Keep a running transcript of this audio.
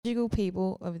Aboriginal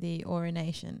people of the Eora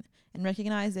Nation and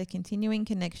recognise their continuing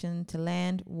connection to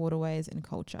land, waterways and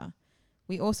culture.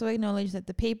 We also acknowledge that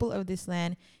the people of this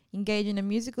land engage in a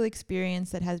musical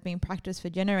experience that has been practiced for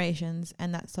generations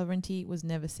and that sovereignty was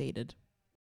never ceded.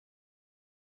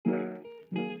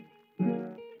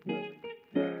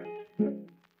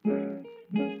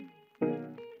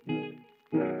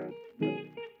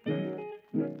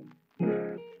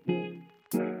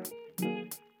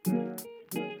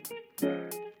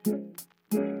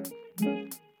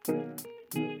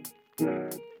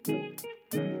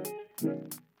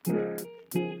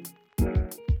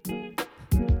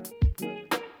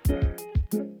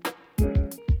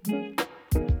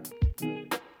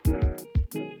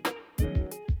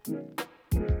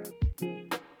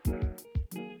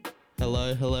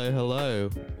 Hello.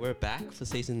 We're back for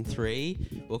season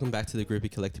 3. Welcome back to the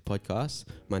Groupie Collective podcast.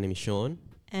 My name is Sean.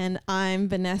 And I'm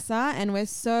Vanessa, and we're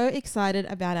so excited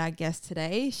about our guest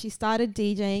today. She started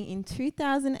DJing in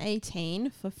 2018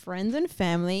 for friends and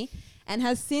family and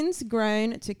has since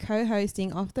grown to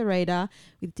co-hosting Off the Radar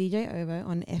with DJ Ovo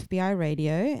on FBI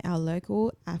Radio, our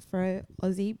local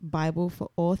Afro-Aussie Bible for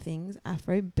all things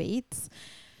Afro beats.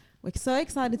 We're so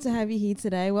excited to have you here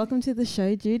today. Welcome to the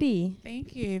show, Judy.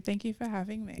 Thank you. Thank you for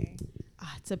having me.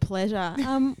 It's a pleasure.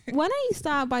 Why don't you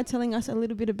start by telling us a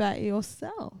little bit about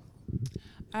yourself?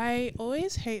 I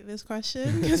always hate this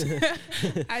question because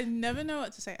I never know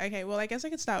what to say. Okay, well, I guess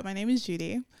I could start. My name is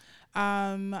Judy.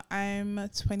 I'm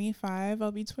 25.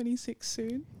 I'll be 26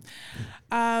 soon.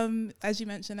 As you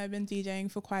mentioned, I've been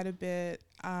DJing for quite a bit.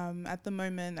 At the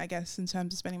moment, I guess in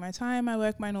terms of spending my time, I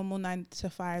work my normal 9 to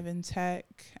 5 in tech,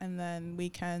 and then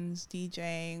weekends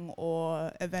DJing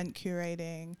or event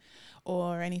curating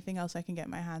or anything else I can get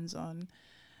my hands on.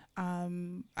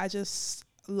 I just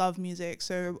love music,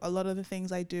 so a lot of the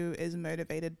things I do is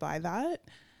motivated by that.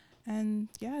 And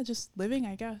yeah, just living,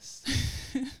 I guess.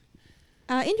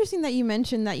 Interesting that you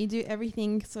mentioned that you do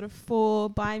everything sort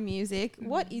of by music. Mm-hmm.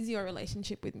 What is your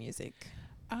relationship with music?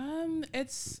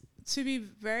 It's, to be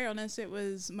very honest, it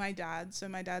was my dad. So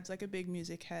my dad's like a big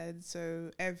music head.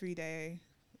 So every day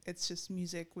it's just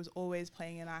music was always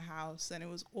playing in our house, and it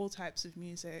was all types of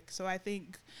music. So I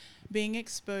think being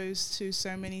exposed to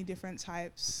so many different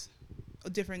types,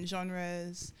 different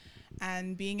genres,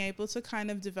 and being able to kind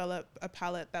of develop a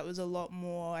palette that was a lot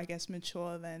more, I guess,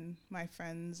 mature than my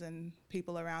friends and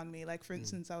people around me. Like, for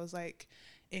instance, I was like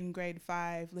in grade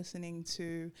 5 listening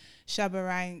to Shabba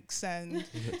Ranks and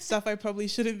stuff I probably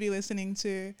shouldn't be listening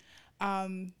to.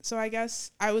 So I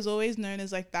guess I was always known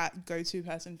as like that go-to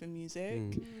person for music.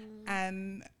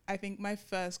 And I think my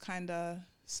first kind of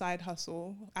side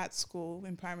hustle at school,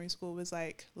 in primary school, was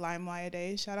like LimeWire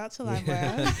days. Shout out to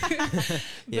LimeWire.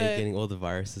 Yeah, getting all the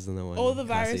viruses in the one. All the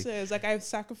classic. Viruses. Like, I've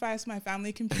sacrificed my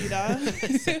family computer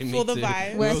for the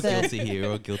vibe. We're all guilty here.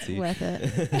 We're all guilty. Worth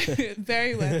it.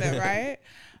 Very worth it, right?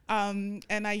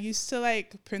 And I used to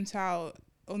like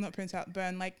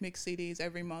burn like mix CDs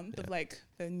every month of like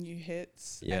the new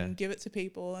hits and give it to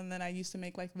people. And then I used to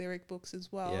make like lyric books as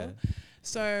well. Yeah.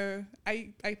 So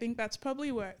I think that's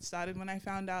probably where it started, when I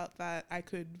found out that I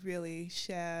could really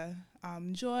share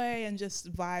joy and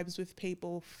just vibes with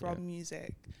people from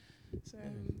music. So,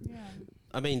 yeah.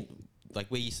 I mean, like,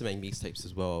 we used to make mixtapes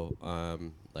as well,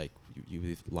 like you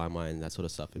with LimeWire and that sort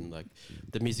of stuff, and like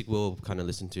the music we'll kind of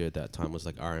listen to at that time was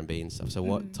like R&B and stuff. So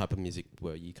what type of music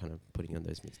were you kind of putting on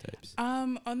those mixtapes?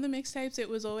 On the mixtapes, it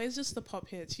was always just the pop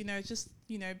hits,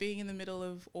 being in the middle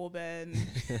of Auburn.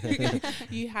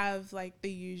 You have like the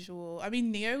usual, I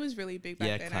mean, Neo was really big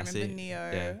back then. Classic. I remember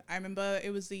Neo. Yeah. I remember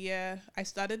it was I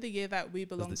started the year that We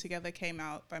Belong Together came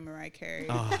out by Mariah Carey.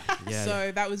 Oh, yeah.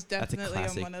 So that was definitely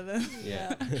on one of them.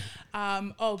 Yeah.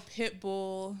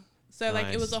 Pitbull. So like,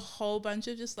 it was a whole bunch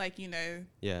of just like,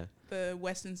 the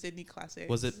Western Sydney classics.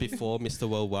 Was it before Mr.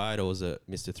 Worldwide, or was it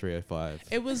Mr. 305?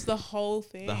 It was the whole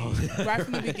thing, right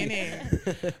from the beginning.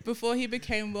 Before he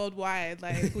became worldwide,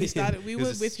 like we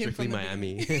were with him from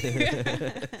Miami.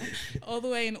 All the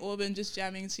way in Auburn, just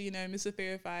jamming to, Mr.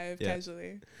 305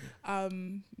 casually.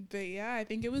 But yeah, I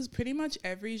think it was pretty much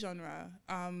every genre.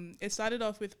 It started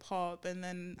off with pop, and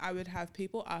then I would have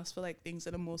people ask for like things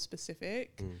that are more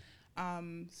specific.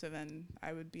 So then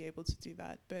I would be able to do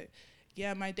that. But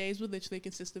yeah, my days would literally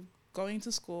consist of going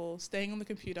to school, staying on the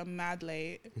computer mad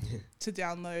late to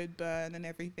download Burn and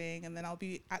everything, and then I'll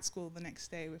be at school the next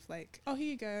day with like, oh,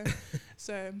 here you go.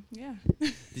 So yeah.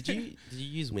 Did you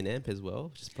use Winamp as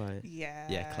well?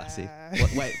 Yeah, classic.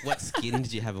 What skin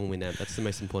did you have on Winamp? That's the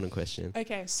most important question.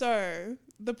 Okay, so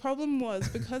the problem was,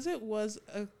 because it was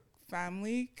a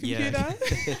family Yeah. computer.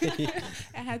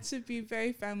 It had to be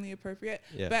very family appropriate.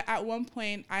 Yeah. But at one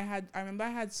point, I remember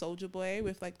I had Soldier Boy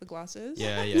with like the glasses.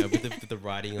 Yeah, yeah, with the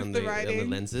writing on The the writing.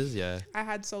 lenses, yeah. I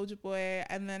had Soldier Boy,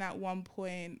 and then at one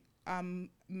point,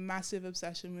 massive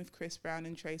obsession with Chris Brown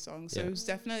and Trey Songz. So Yeah. it was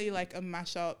definitely like a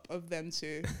mashup of them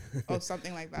two, or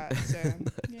something like that. So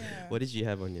yeah. What did you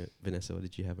have on your Vanessa? What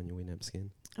did you have on your Winamp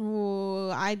skin? Oh,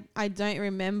 I don't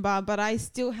remember, but I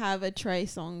still have a Trey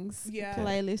Songs Yeah.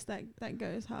 playlist that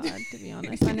goes hard. To be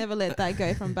honest, I never let that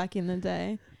go from back in the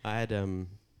day. I had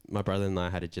my brother and I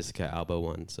had a Jessica Alba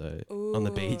one, so on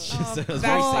the beach. Oh, So it was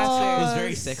that's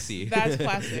very classic. sexy. That's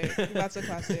classic. That's a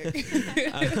classic.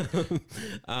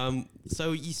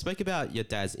 So you spoke about your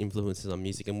dad's influences on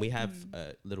music, and we have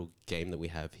a little game that we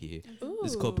have here.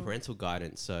 It's called Ooh. Parental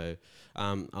Guidance. So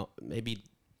I'll maybe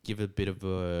give a bit of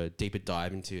a deeper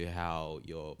dive into how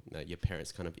your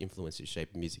parents kind of influenced your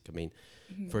shape of music. I mean,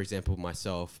 for example,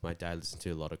 myself, my dad listened to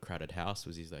a lot of Crowded House.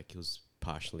 He was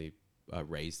partially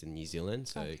raised in New Zealand,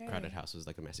 so Okay. Crowded House was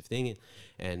like a massive thing,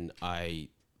 and I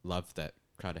loved that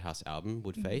Crowded House album,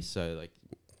 Woodface. So like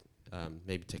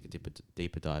maybe take a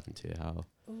deeper dive into how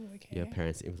Ooh, okay. your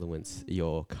parents influence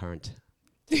your current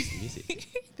taste in music.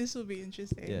 This will be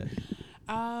interesting.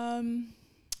 Yeah.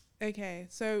 Okay,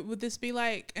 so would this be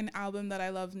like an album that I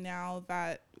love now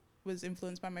that was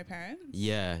influenced by my parents?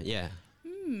 Yeah, yeah.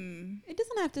 It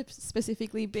doesn't have to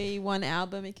specifically be one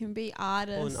album. It can be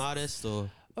artists. Or an artist,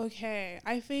 or Okay,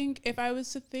 I think if I was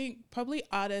to think probably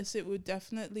artists, it would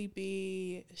definitely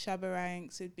be Shabba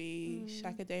Ranks, it'd be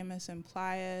Shaka Damus and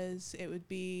Pliers, it would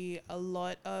be a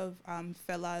lot of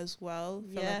Fela as well,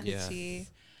 Fela Yes. Kuti.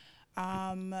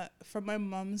 From my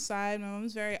mum's side, my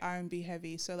mum's very R&B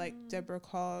heavy, so like Deborah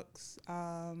Cox,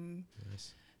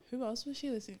 nice. who else was she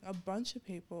listening? A bunch of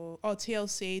people. Oh,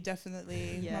 TLC,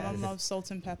 definitely. Yes. My mum loves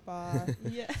Salt and Pepper.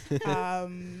 Yeah.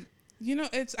 You know,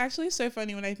 it's actually so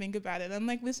funny when I think about it. I'm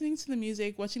like listening to the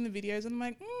music, watching the videos, and I'm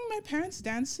like, my parents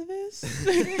dance to this.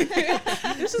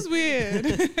 This is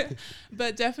weird.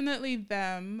 But definitely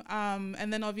them.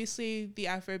 And then obviously the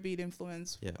Afrobeat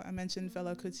influence. Yeah. I mentioned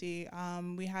Fela Kuti.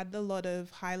 We had a lot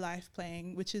of High Life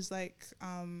playing, which is like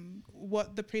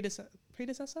what the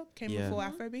predecessor came Yeah. before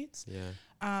Afrobeats.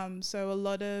 Yeah. So a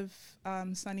lot of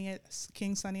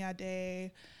King Sunny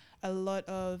Ade, a lot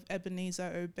of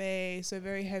Ebenezer Obey, so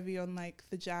very heavy on like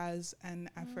the jazz and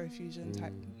Afrofusion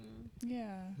type.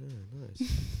 Yeah. Yeah,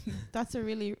 nice. That's a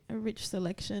really rich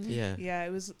selection. Yeah. Yeah,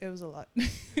 it was a lot.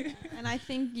 And I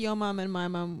think your mum and my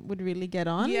mum would really get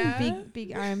on. Yeah.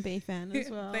 Big R&B fan as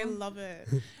well. They love it.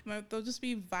 They'll just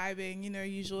be vibing,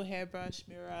 usual hairbrush,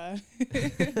 mirror.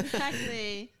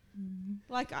 Exactly.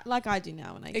 Like I do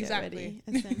now when I get Exactly.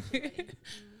 ready, essentially.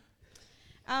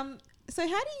 So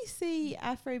how do you see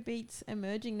Afrobeats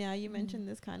emerging now? You mentioned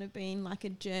there's kind of been like a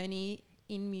journey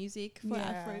in music for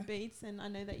Yeah. Afrobeats, and I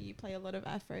know that you play a lot of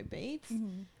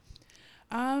Afrobeats.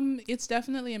 It's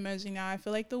definitely emerging now. I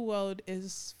feel like the world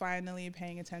is finally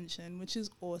paying attention, which is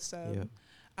awesome.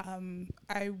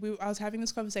 I was having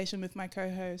this conversation with my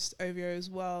co-host Ovio as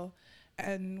well,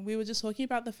 and we were just talking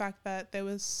about the fact that there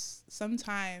was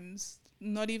sometimes,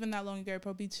 not even that long ago,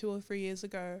 probably 2 or 3 years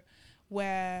ago,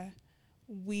 where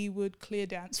we would clear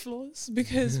dance floors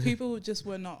because people just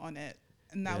were not on it.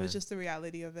 And that was just the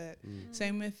reality of it.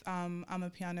 Same with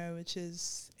Amapiano, which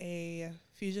is a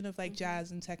fusion of like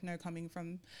jazz and techno coming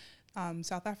from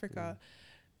South Africa.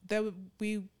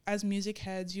 We, as music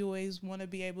heads, you always want to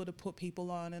be able to put people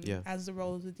on, and as the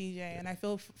role of the DJ. And I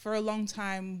feel for a long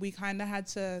time, we kind of had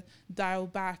to dial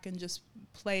back and just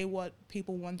play what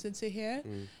people wanted to hear,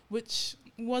 which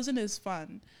wasn't as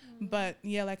fun. But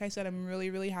yeah, like I said, I'm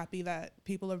really, really happy that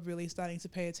people are really starting to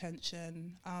pay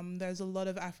attention. There's a lot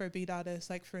of Afrobeat artists,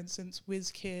 like for instance,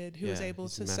 Wizkid, who was able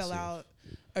to sell out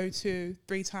O2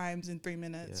 3 times in 3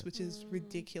 minutes, which is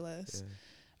ridiculous.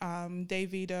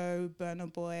 Davido,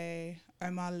 Burna Boy,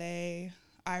 Omale,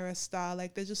 Ira Star,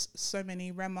 like there's just so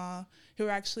many. Rema, who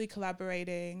are actually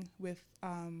collaborating with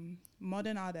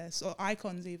modern artists or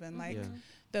icons even.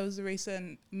 There was a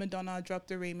recent Madonna dropped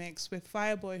a remix with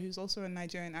Fireboy, who's also a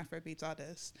Nigerian Afrobeats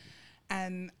artist.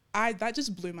 And that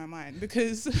just blew my mind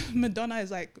because Madonna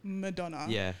is like Madonna.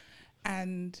 Yeah.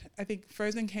 And I think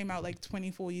Frozen came out like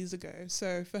 24 years ago.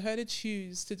 So for her to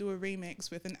choose to do a remix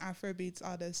with an Afrobeats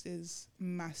artist is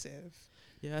massive.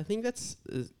 Yeah, I think that's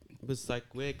was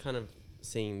like we're kind of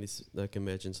seeing this like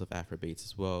emergence of Afrobeats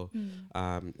as well,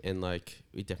 and like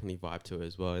we definitely vibe to it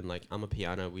as well. And like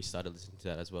Amapiano, we started listening to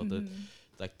that as well.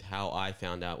 Like how I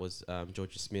found out was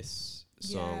Georgia Smith's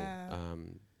song,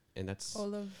 and that's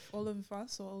all of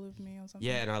us or all of me or something.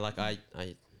 Yeah, and I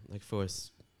like for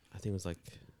us, I think it was like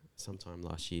sometime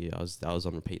last year. I was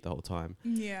on repeat the whole time.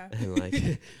 Yeah. And like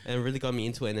and it really got me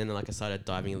into it, and then like I started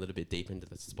diving a little bit deep into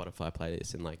the Spotify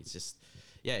playlist, and like it's just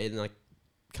and like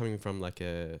coming from like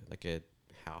a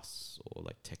house or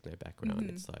like techno background,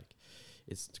 it's like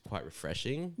it's quite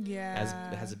refreshing. Yeah.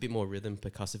 It has a bit more rhythm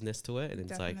percussiveness to it, and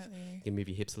it's like you can move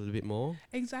your hips a little bit more.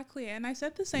 Exactly. And I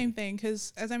said the same thing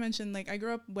because, as I mentioned, like I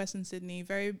grew up Western Sydney,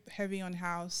 very heavy on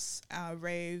house,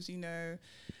 raves, you know,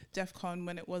 DEFCON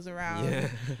when it was around. Yeah,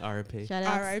 R.I.P. Shout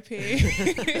out.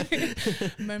 R.I.P.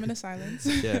 Moment of silence.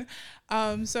 Yeah.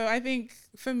 So I think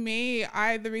for me,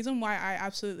 the reason why I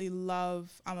absolutely love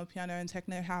Amapiano and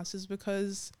techno house is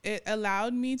because it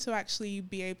allowed me to actually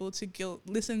be able to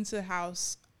listen to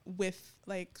house with,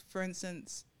 like, for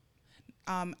instance,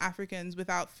 Africans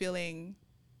without feeling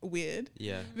weird.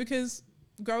 Yeah. Because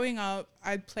growing up,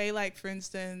 I'd play, like, for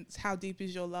instance, How Deep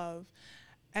Is Your Love?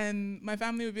 And my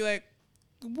family would be like,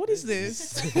 what is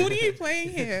this? What are you playing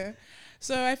here?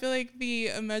 So I feel like the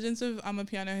emergence of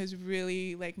Amapiano has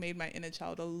really like made my inner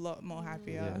child a lot more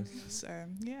happier. Yeah. So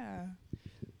yeah.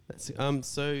 That's,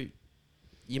 so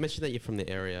you mentioned that you're from the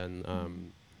area,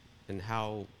 and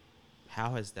how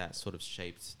has that sort of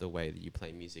shaped the way that you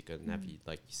play music, and have you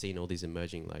like seen all these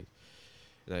emerging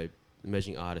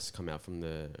emerging artists come out from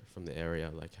the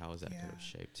area? Like how has that kind of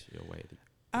shaped your way that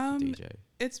you DJ?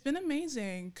 It's been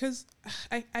amazing because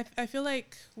I feel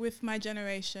like with my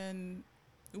generation,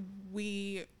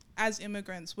 we as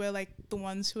immigrants, we're like the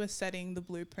ones who are setting the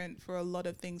blueprint for a lot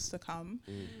of things to come.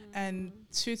 And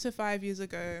 2 to 5 years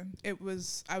ago, it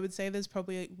was, I would say there's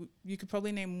probably, you could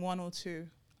probably name 1 or 2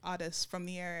 artists from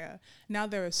the area. Now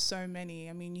there are so many.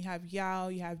 I mean, you have Yao,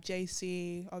 you have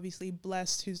JC, obviously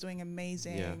Blessed, who's doing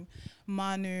amazing,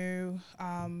 Manu,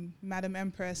 Madam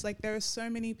Empress. Like there are so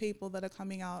many people that are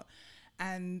coming out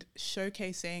and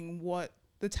showcasing what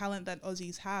the talent that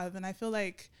Aussies have. And I feel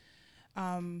like,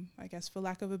 I guess for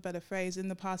lack of a better phrase, in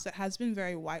the past it has been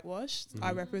very whitewashed,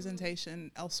 our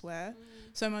representation elsewhere.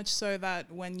 So much so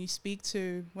that when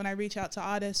I reach out to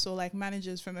artists or like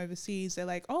managers from overseas, they're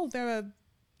like, oh, there are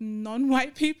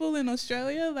non-white people in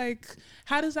Australia? Like,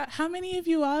 how many of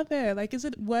you are there? Like, is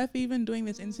it worth even doing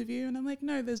this interview? And I'm like,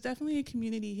 no, there's definitely a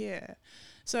community here.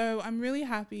 So I'm really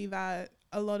happy that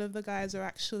a lot of the guys are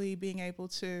actually being able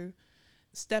to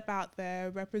step out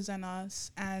there, represent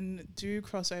us, and do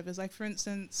crossovers. Like, for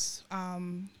instance,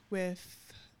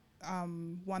 with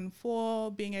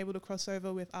 1-4 being able to cross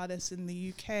over with artists in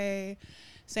the UK,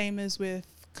 same as with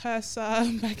Cursor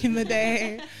back in the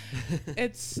day.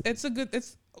 It's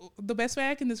the best way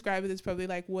I can describe it is probably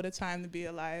like, what a time to be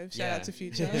alive. Shout out to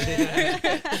Future.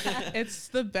 It's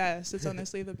the best. It's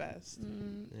honestly the best.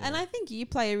 And I think you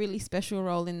play a really special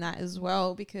role in that as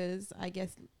well, because I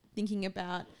guess thinking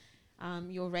about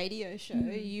your radio show,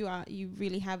 you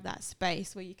really have that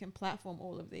space where you can platform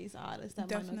all of these artists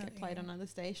that might not get played on other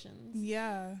stations.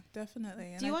 Yeah,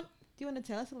 definitely. Do you want to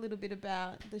tell us a little bit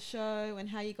about the show and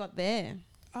how you got there?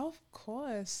 Of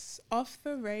course. Off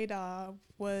the Radar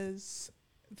was,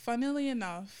 funnily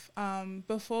enough,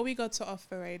 before we got to Off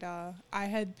the Radar, I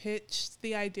had pitched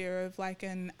the idea of like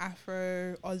an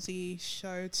Afro-Aussie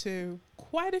show to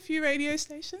quite a few radio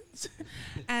stations.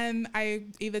 And I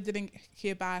either didn't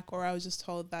hear back, or I was just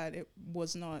told that it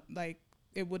was not, like,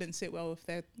 it wouldn't sit well with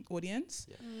their audience.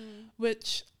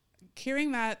 Which,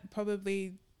 hearing that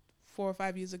probably 4 or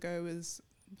 5 years ago was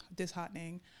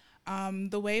disheartening.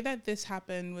 The way that this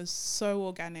happened was so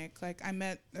organic. Like, I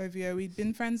met Ovio,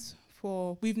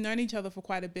 we've known each other for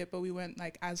quite a bit, but we weren't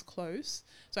like as close.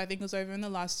 So I think it was over in the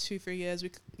last 2-3 years,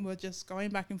 we were just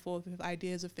going back and forth with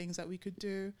ideas of things that we could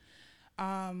do.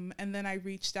 And then I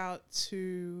reached out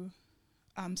to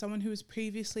someone who was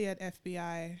previously at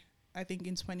FBI, I think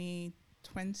in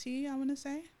 2020, I want to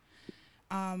say.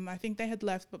 I think they had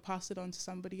left but passed it on to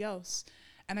somebody else.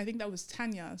 And I think that was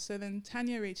Tanya. So then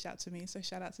Tanya reached out to me. So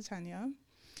shout out to Tanya.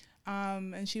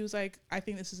 And she was like, I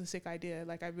think this is a sick idea.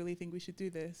 Like, I really think we should do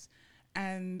this.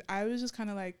 And I was just kind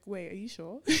of like, wait, are you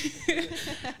sure?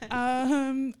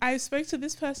 I spoke to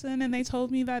this person and they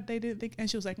told me that they didn't think, and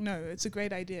she was like, no, it's a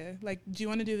great idea. Like, do you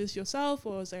want to do this yourself,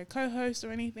 or is there a co-host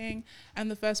or anything? And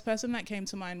the first person that came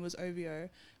to mind was Ovio,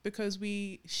 because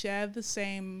we share the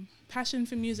same passion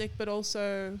for music, but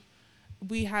also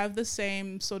we have the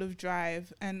same sort of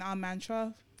drive. And our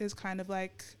mantra is kind of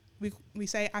like, we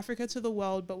say Africa to the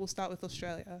world, but we'll start with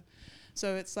Australia.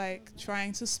 So it's like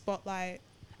trying to spotlight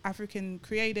African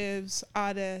creatives,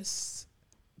 artists,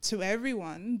 to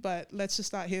everyone, but let's just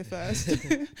start here first.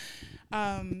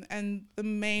 And the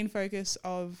main focus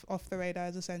of Off the Radar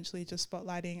is essentially just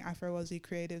spotlighting Afro-Aussie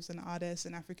creatives and artists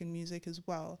and African music as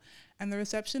well. And the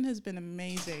reception has been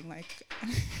amazing. Like,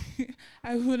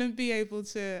 I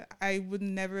would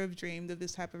never have dreamed of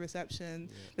this type of reception.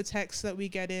 Yeah. The texts that we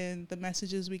get in, the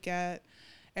messages we get,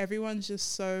 everyone's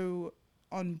just so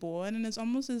on board, and it's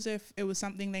almost as if it was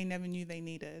something they never knew they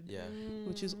needed. Yeah.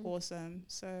 Which is awesome.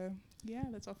 So yeah,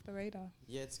 that's Off the Radar.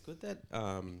 Yeah, it's good that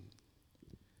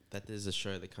that there's a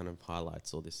show that kind of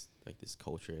highlights all this, like, this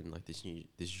culture and like this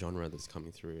genre that's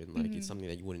coming through, and like it's something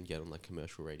that you wouldn't get on like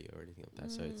commercial radio or anything like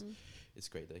that. So it's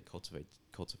great that it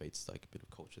cultivates like a bit of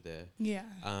culture there. Yeah.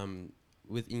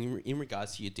 In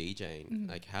regards to your DJing,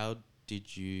 like, how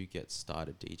did you get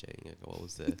started DJing? Like, what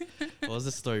was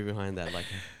the story behind that? Like,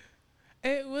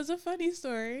 it was a funny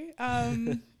story.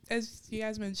 As you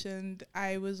guys mentioned,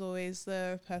 I was always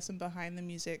the person behind the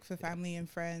music for family and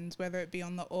friends, whether it be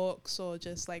on the aux or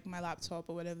just like my laptop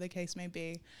or whatever the case may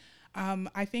be.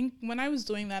 I think when I was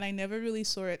doing that, I never really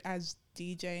saw it as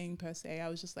DJing per se. I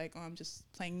was just like, oh, I'm just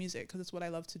playing music because it's what I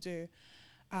love to do.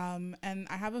 And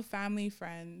I have a family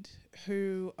friend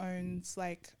who owns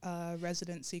like a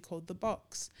residency called The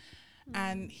Box.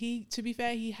 And to be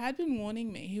fair, he had been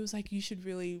warning me. He was like, you should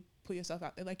really put yourself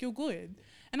out there, like, you're good.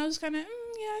 And I was just kind of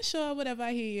yeah, sure, whatever,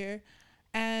 I hear you.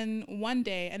 And one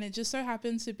day, and it just so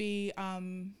happened to be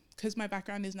because my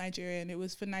background is Nigerian, it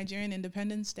was for Nigerian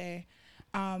Independence Day.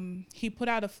 He put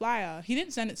out a flyer. He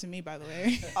didn't send it to me, by the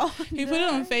way. He put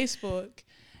it on Facebook,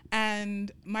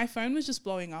 and my phone was just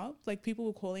blowing up. Like, people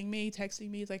were calling me, texting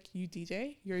me, like, you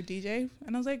DJ? You're a DJ?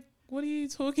 And I was like, what are you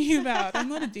talking about? I'm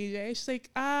not a DJ. She's like,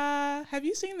 have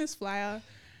you seen this flyer?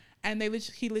 And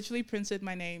he literally printed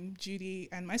my name, Judy,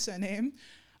 and my surname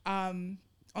on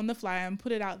the flyer and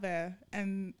put it out there.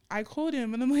 And I called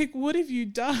him and I'm like, what have you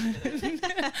done?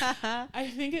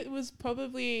 I think it was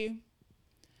probably...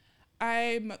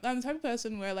 I'm the type of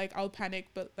person where, like, I'll panic,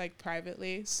 but, like,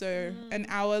 privately. So an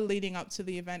hour leading up to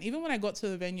the event, even when I got to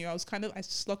the venue, I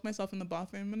just locked myself in the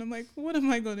bathroom and I'm like, what am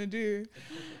I going to do?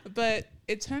 But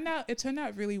it turned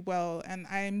out really well. And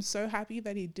I'm so happy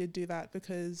that he did do that,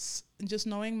 because just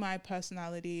knowing my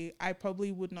personality, I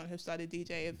probably would not have started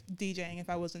DJing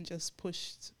if I wasn't just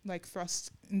pushed, like,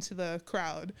 thrust into the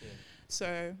crowd. Yeah.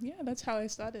 So yeah, that's how I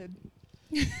started.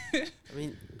 I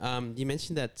mean, you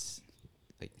mentioned that,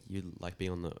 like, you like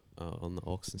being on the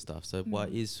aux and stuff. So what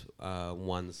is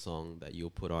one song that you'll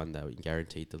put on that would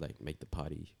guaranteed to, like, make the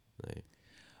party? Like,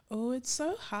 oh, it's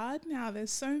so hard now.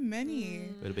 There's so many.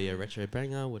 Would it be a retro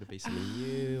banger? Would it be something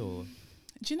new? Or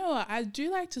do you know what? I do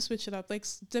like to switch it up. Like,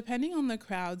 depending on the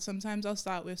crowd, sometimes I'll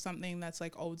start with something that's,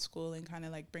 like, old school and kind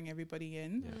of, like, bring everybody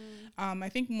in. Yeah. I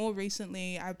think more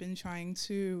recently I've been trying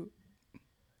to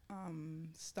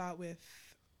start with,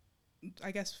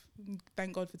 I guess,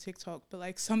 thank God for TikTok, but,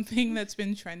 like, something that's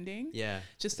been trending. Yeah.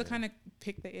 Just to kind of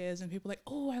pick the ears, and people like,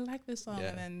 oh, I like this song. Yeah.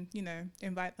 And then, you know,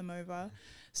 invite them over.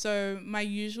 So my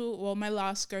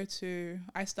last go-to,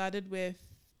 I started with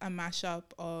a mashup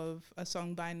of a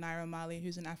song by Naira Marley,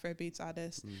 who's an Afrobeats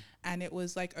artist. And it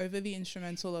was, like, over the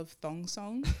instrumental of Thong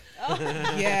Song.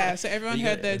 Yeah. So everyone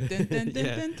heard the dun, dun, dun,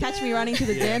 dun, dun. Catch Me Running to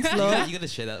the Dance Floor. You got to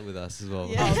share that with us as well.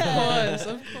 Yeah.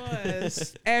 Of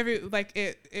course.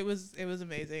 It was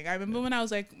amazing. I remember when I was,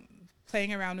 like,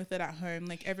 playing around with it at home,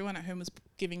 like, everyone at home was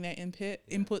giving their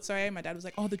input. Sorry, my dad was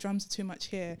like, oh, the drums are too much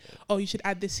here. Oh, you should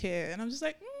add this here. And I'm just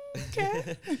like,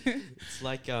 okay. It's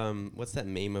like, what's that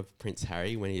meme of Prince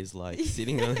Harry when he's, like,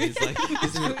 sitting on he's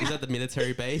at the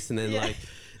military base, and then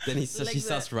then he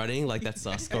starts running, like, that's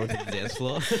us going to the dance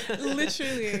floor.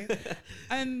 Literally.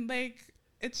 And, like,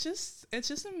 it's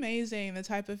just amazing the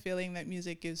type of feeling that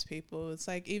music gives people. It's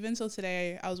like, even till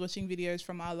today, I was watching videos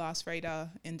from our last Radar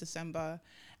in December,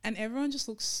 and everyone just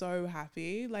looks so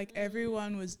happy. Like,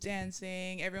 everyone was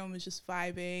dancing, everyone was just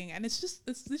vibing, and it's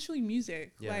literally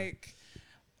music. Yeah. Like,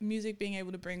 music being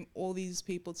able to bring all these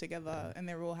people together, and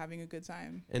they're all having a good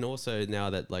time. And also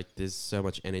now that, like, there's so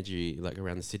much energy, like,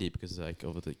 around the city, because, like,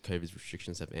 of the COVID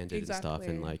restrictions have ended and stuff,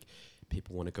 and, like,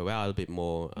 people want to go out a bit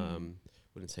more.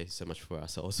 Wouldn't say so much for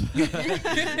ourselves. We're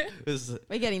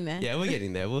getting there. Yeah, we're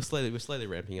getting there. We're slowly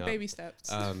ramping up. Baby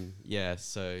steps. Yeah.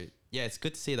 So yeah, it's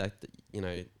good to see that, you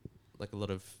know, like, a lot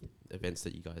of events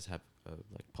that you guys have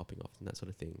like popping off and that sort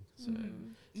of thing. So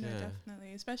yeah,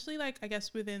 definitely. Especially, like, I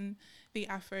guess within the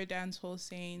Afro dancehall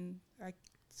scene, like,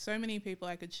 so many people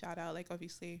I could shout out. Like,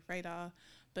 obviously Radar,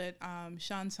 but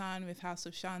Shantan with House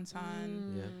of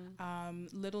Shantan,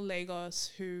 Little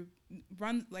Lagos, who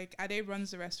Ade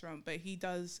runs the restaurant, but he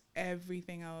does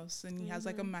everything else, and he has,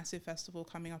 like, a massive festival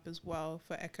coming up as well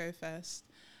for Echo Fest.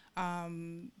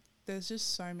 there's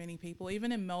just so many people,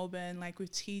 even in Melbourne, like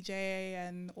with TJ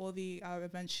and all the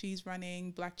events she's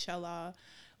running, Blackchella.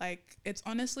 Like, it's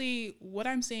honestly, what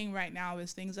I'm seeing right now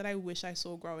is things that I wish I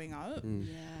saw growing up.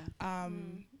 Yeah.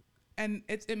 And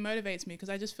it motivates me because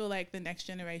I just feel like the next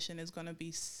generation is going to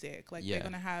be sick. Like, they're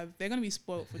going to be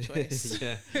spoiled for choice.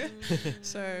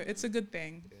 So it's a good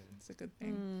thing. It's a good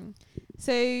thing.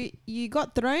 So you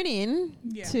got thrown in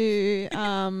to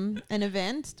an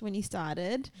event when you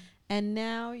started, and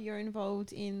now you're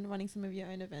involved in running some of your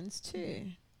own events too.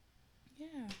 Yeah.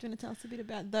 Do you want to tell us a bit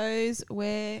about those?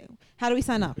 How do we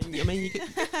sign up? I mean,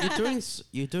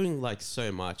 you're doing like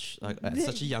so much, like at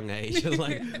such a young age.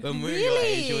 Like when we're your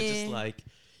age, you're just like,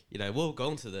 we'll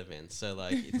go into the event. So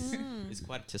like, it's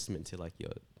quite a testament to like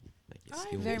your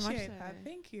skills. Very much so. That.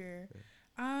 Thank you.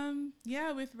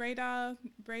 With Radar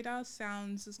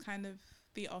Sounds is kind of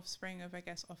the offspring of, I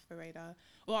guess, Off the Radar.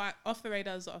 Well, Off the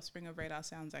Radar is the offspring of Radar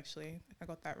Sounds, actually. I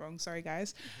got that wrong. Sorry,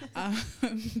 guys.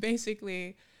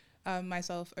 Basically,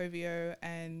 myself, Ovio,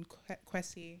 and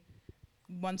Kwesi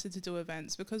wanted to do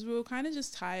events because we were kind of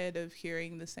just tired of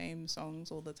hearing the same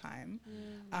songs all the time.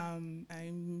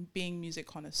 And being music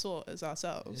connoisseurs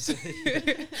ourselves.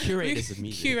 Curators of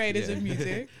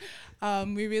music.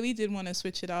 We really did want to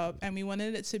switch it up, and we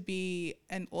wanted it to be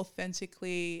an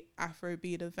authentically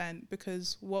Afrobeat event,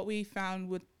 because what we found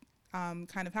would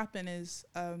kind of happen is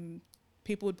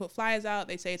people would put flyers out,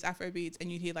 they'd say it's Afrobeats,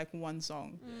 and you'd hear like one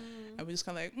song. And we're just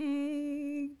kind of like,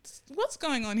 what's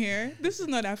going on here? This is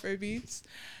not Afrobeats.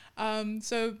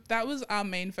 So that was our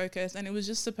main focus, and it was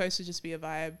just supposed to just be a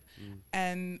vibe.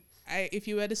 And if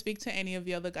you were to speak to any of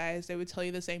the other guys, they would tell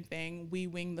you the same thing. We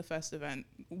winged the first event.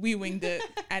 We winged it,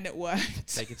 and it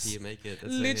worked. Take it till you make it.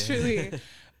 That's literally.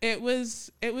 It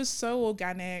was so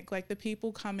organic, like the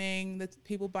people coming, the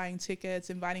people buying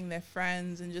tickets, inviting their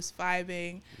friends and just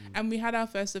vibing. And we had our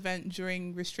first event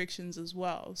during restrictions as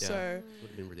well. So it would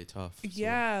have been really tough.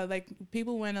 Like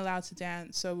people weren't allowed to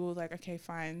dance. So we were like, okay,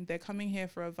 fine. They're coming here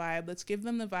for a vibe. Let's give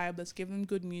them the vibe. Let's give them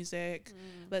good music.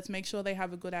 Let's make sure they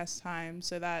have a good ass time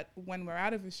so that when we're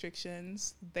out of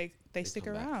restrictions, they stick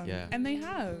around. And they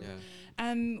have.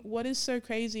 And what is so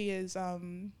crazy is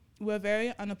we're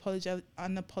very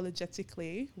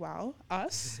unapologetically,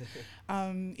 us.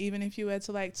 Even if you were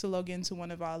to log into one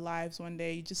of our lives one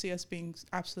day, you just see us being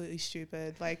absolutely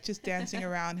stupid, like just dancing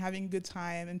around, having a good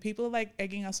time. And people are like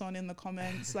egging us on in the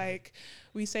comments. Like,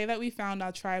 we say that we found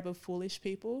our tribe of foolish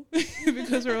people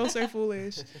because we're all so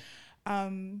foolish.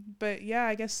 But yeah,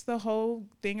 I guess the whole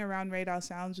thing around Radar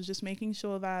Sounds was just making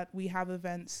sure that we have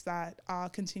events that are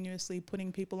continuously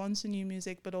putting people onto new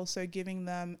music, but also giving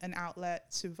them an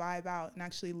outlet to vibe out and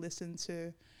actually listen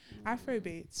to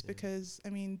Afrobeats. Because,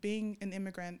 I mean, being an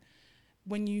immigrant,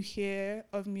 when you hear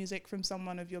of music from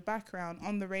someone of your background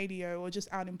on the radio or just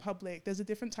out in public, there's a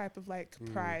different type of like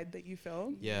pride that you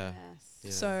feel.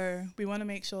 So we want to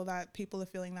make sure that people are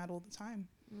feeling that all the time.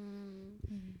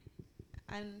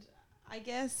 And I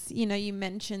guess, you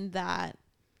mentioned that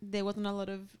there wasn't a lot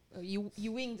of, you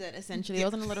winged it essentially. There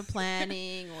wasn't a lot of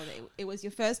planning, or it was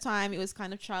your first time. It was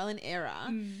kind of trial and error.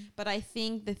 But I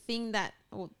think the thing that,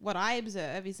 or what I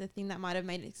observe is the thing that might have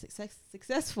made it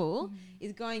successful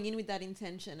is going in with that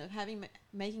intention of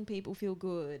making people feel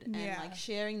good and like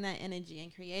sharing that energy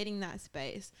and creating that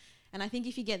space. And I think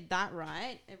if you get that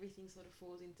right, everything sort of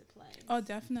falls into place. Oh,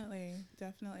 definitely.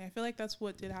 I feel like that's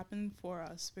what did happen for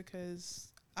us, because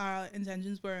our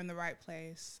intentions were in the right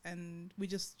place, and we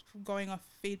just going off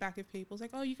feedback of people. It's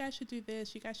like, oh, you guys should do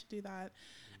this, you guys should do that.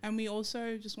 And we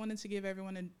also just wanted to give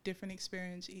everyone a different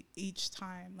experience each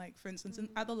time. Like, for instance,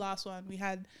 at the last one, we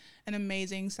had an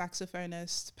amazing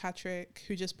saxophonist, Patrick,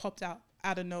 who just popped out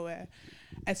of nowhere.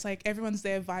 It's like everyone's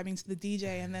there vibing to the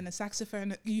DJ, and then a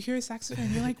saxophone, you hear a saxophone,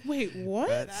 you're like, wait, what?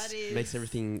 That makes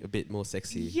everything a bit more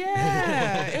sexy.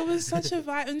 Yeah, it was such a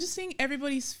vibe. And just seeing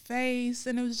everybody's face,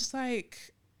 and it was just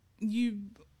like, I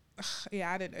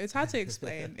don't know. It's hard to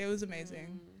explain. It was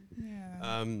amazing.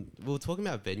 Yeah. We were talking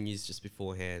about venues just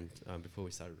beforehand, before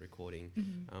we started recording.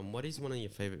 What is one of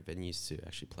your favorite venues to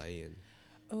actually play in?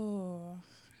 Oh,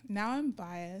 now I'm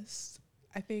biased.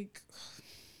 I think...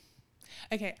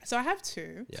 Okay, so I have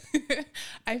two. Yeah.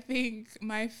 I think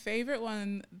my favorite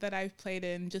one that I've played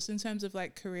in, just in terms of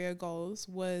like career goals,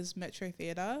 was Metro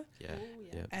Theatre. Yeah,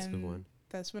 that's a good one.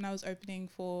 That's when I was opening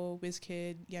for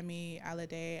Wizkid, Yemi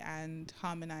Alade, and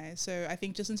Harmonize. So I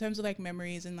think just in terms of like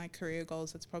memories and like career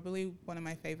goals, that's probably one of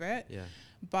my favorite. Yeah.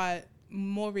 But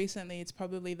more recently, it's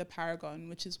probably the Paragon,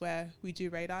 which is where we do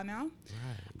Radar now.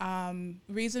 Right.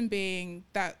 Reason being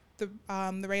that the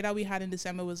Radar we had in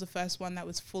December was the first one that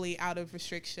was fully out of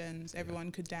restrictions.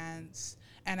 Everyone could dance.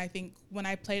 And I think when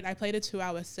I played a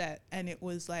 2-hour set, and it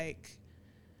was like,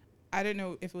 I don't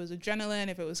know if it was adrenaline,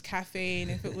 if it was caffeine,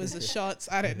 if it was the shots,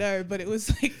 I don't know. But it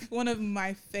was like one of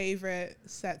my favorite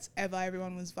sets ever.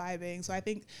 Everyone was vibing. So I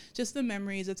think just the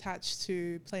memories attached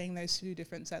to playing those 2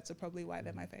 different sets are probably why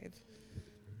they're my fave.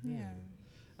 Yeah.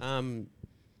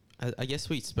 I guess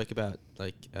we spoke about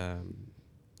like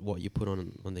what you put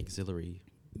on the auxiliary,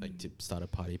 like to start a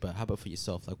party. But how about for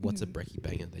yourself? Like, what's a brekkie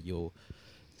banger that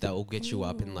will get you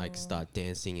up and like start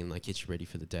dancing and like get you ready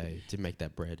for the day to make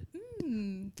that bread?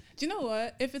 Do you know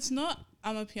what? If it's not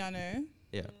Amapiano,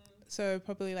 Yeah. so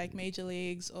probably like Major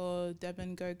Leagues or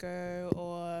Devon Go-Go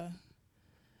or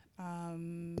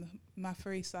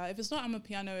Mafarisa. If it's not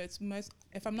Amapiano,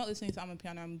 if I'm not listening to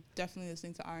Amapiano, I'm definitely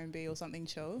listening to R&B or something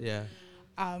chill. Yeah.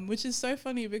 Which is so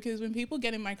funny because when people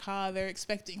get in my car, they're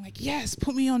expecting like, yes,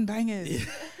 put me on bangers.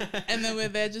 And then we're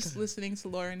there just listening to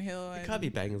Lauryn Hill. It can't be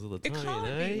bangers all the time, It can't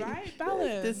you know? be, right?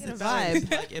 Balance. There's a Balance.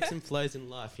 vibe. Like ebbs and flows in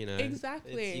life, you know?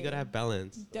 Exactly. You got to have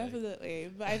balance. Definitely.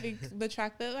 But I think the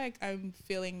track that like I'm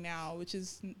feeling now, which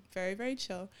is very, very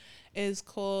chill, is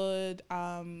called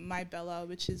My Bella,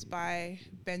 which is by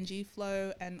Benji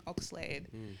Flow and Oxlade.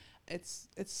 It's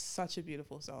such a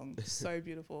beautiful song. So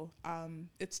beautiful.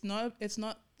 It's not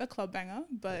a club banger,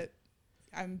 but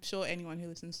I'm sure anyone who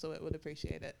listens to it would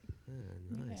appreciate it.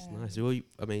 Nice. Well,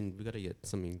 I mean, we got to get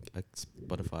something like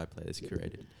Spotify playlist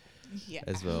curated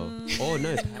as well. Or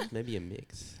no, perhaps maybe a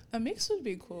mix. A mix would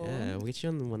be cool. Yeah, we'll get you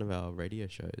on one of our radio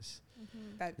shows.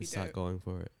 That'd be and start dope. going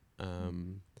for it.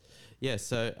 Yeah.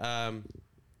 So, what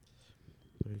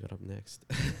do we got up next?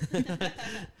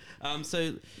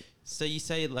 So you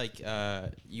say like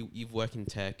you've worked in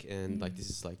tech and like this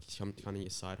is like kind of your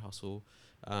side hustle.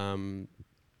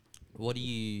 What would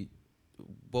you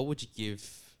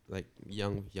give like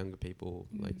younger people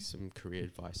like some career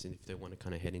advice and if they want to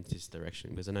kind of head into this direction?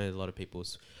 Because I know a lot of people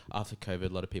after COVID,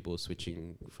 a lot of people are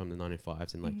switching from the 9 to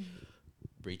 5s and like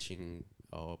reaching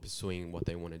or pursuing what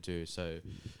they want to do. So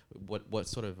what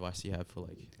sort of advice do you have for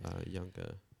like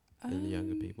younger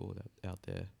people out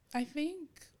there? I think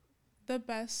the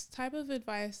best type of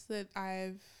advice that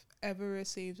I've ever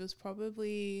received was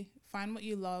probably find what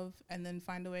you love and then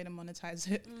find a way to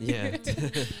monetize it. Yeah.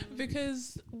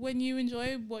 Because when you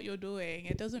enjoy what you're doing,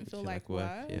 it doesn't feel like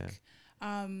work. Yeah.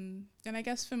 And I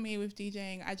guess for me with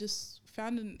DJing, I just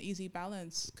found an easy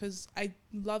balance because I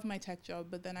love my tech job,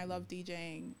 but then I love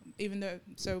DJing.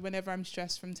 So whenever I'm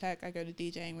stressed from tech, I go to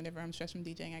DJing. Whenever I'm stressed from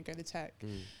DJing, I go to tech.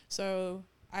 So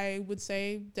I would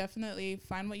say definitely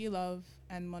find what you love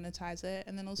and monetize it,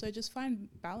 and then also just find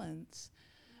balance.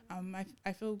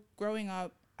 I feel growing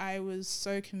up, I was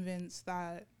so convinced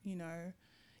that,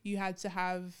 you had to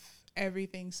have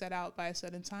everything set out by a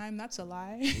certain time. That's a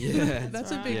lie. Yeah.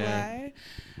 That's right. a big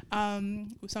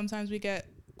lie. Sometimes we get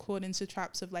caught into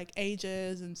traps of like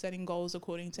ages and setting goals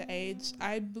according to age.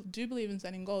 I do believe in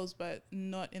setting goals, but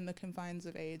not in the confines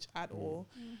of age at all.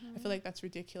 I feel like that's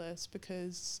ridiculous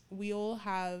because we all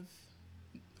have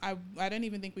I don't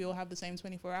even think we all have the same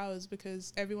 24 hours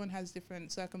because everyone has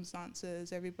different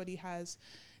circumstances. Everybody has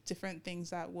different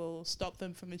things that will stop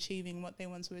them from achieving what they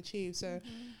want to achieve. So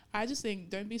I just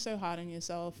think don't be so hard on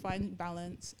yourself. Find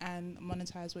balance and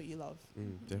monetize what you love.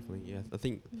 Definitely, yeah. I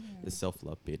think the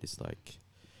self-love bit is like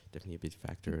definitely a big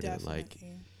factor in it. Like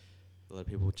a lot of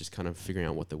people just kind of figuring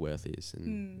out what their worth is.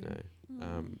 And,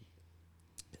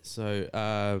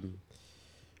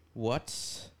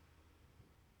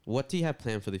 what do you have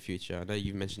planned for the future? I know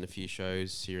you've mentioned a few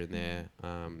shows here and there.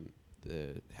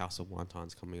 The House of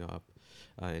Wonton's coming up.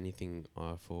 Anything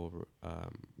for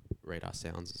Radar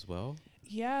Sounds as well?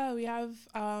 Yeah, we have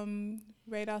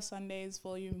Radar Sundays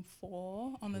Volume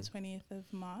 4 on the 20th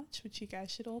of March, which you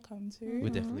guys should all come to. We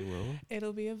definitely will.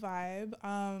 It'll be a vibe.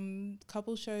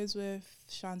 Couple shows with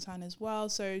Shantan as well.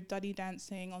 So Duddy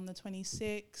Dancing on the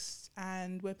 26th,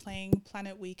 and we're playing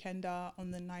Planet Weekender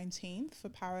on the 19th for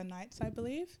Para Nights, I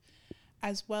believe.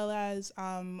 As well as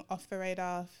Off the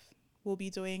Radar, we'll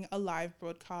be doing a live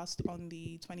broadcast on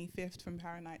the 25th from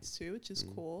Para Nights too, which is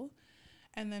cool.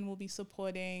 And then we'll be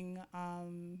supporting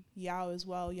Yao as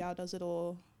well. Yao does it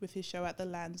all with his show at the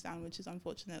Lansdowne, which is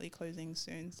unfortunately closing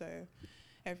soon. So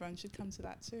everyone should come to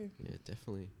that too. Yeah,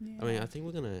 definitely. Yeah. I mean, I think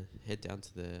we're going to head down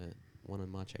to the one on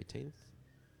March 18th.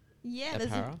 Yeah, At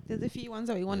Para? there's a few ones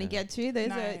that we want to get to. There's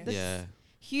Nice. a Yeah.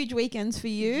 huge weekends for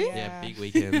you. Yeah, big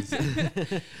weekends.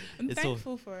 I'm It's all-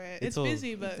 thankful for it. it's It's all-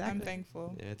 busy, but I'm Exactly.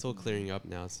 thankful. Yeah, it's all clearing up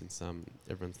now since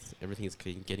everything is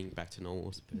getting back to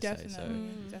normal. Per Definitely, Se,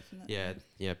 so definitely.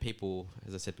 yeah. People,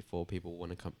 as I said before, people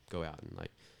want to go out and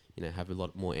like, you know, have a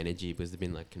lot more energy because they've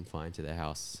been like confined to their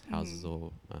houses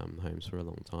or homes for a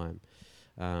long time.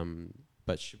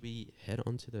 But should we head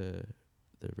on to the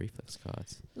reflex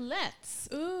cards? Let's.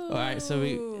 Ooh. All right, so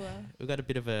we've got a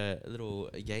bit of a little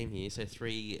game here. So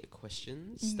 3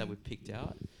 questions that we've picked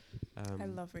out. I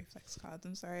love reflex cards.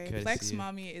 I'm sorry. courtesy Flex of-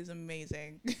 Mommy is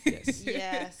amazing. Yes.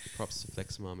 Yes. Props to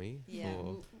Flex Mommy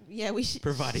for Yeah, we should.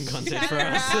 providing content shout for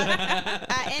her us. out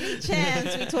at any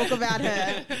chance we talk about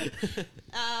her.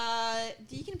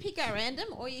 You can pick at random,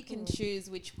 or you can choose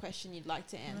which question you'd like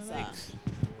to answer. Close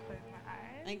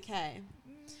my eyes. Okay.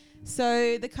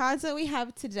 So the cards that we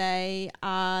have today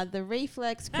are the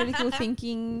Reflex Critical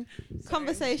Thinking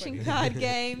Conversation Card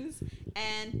Games,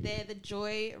 and they're the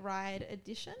Joy Ride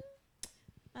Edition.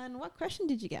 And what question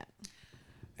did you get?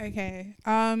 Okay.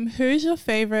 Who's your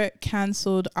favorite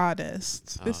cancelled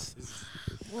artist?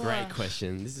 Great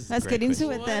question. This is a Let's great get into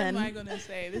question. it What then. am I gonna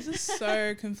say? This is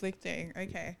so conflicting.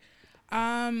 Okay.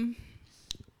 One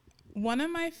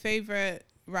of my favorite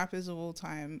rappers of all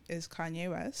time is Kanye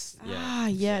West.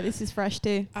 Yeah, this is fresh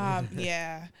too.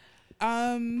 Yeah.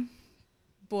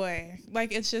 Boy,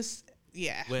 like it's just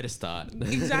Where to start?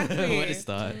 Exactly. Where to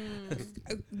start?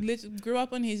 Grew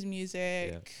up on his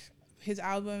music. His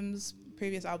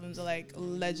previous albums are like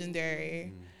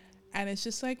legendary. And it's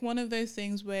just like one of those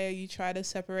things where you try to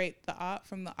separate the art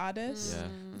from the artist. Yeah.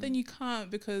 But then you can't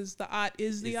because the art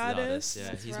is the He's artist. Yeah,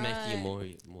 That's he's right. making more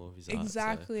of his art.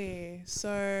 Exactly.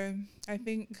 So I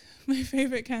think my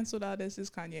favorite cancelled artist is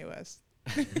Kanye West.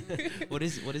 So. What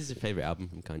is your favorite album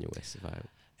from Kanye West?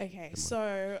 Okay,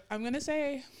 so I'm gonna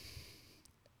say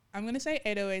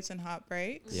 808s and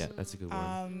Heartbreaks. Yeah, that's a good one.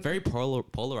 Um, Very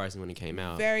polarizing when it came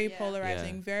out. Very Yeah.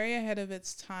 polarizing, Yeah. very ahead of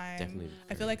its time. Definitely.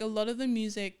 I feel like a lot of the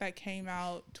music that came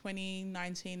out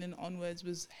 2019 and onwards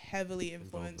was heavily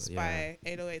influenced yeah. by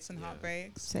 808s and Yeah.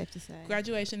 Heartbreaks. Safe to say.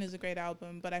 Graduation is a great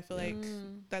album, but I feel like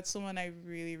Mm. that's the one I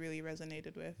really, really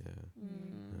resonated with. Yeah.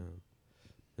 Mm. Yeah.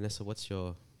 Vanessa, what's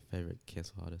your favorite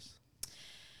cancel artist?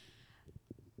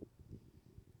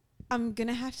 I'm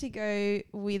gonna have to go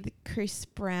with Chris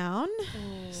Brown.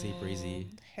 Sea Breezy.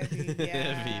 Heavy,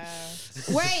 yeah.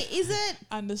 Wait, is it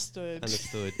Understood.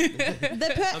 Understood.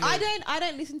 I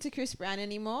don't listen to Chris Brown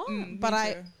anymore, but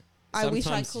Me too. I wish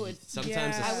I Sometimes could.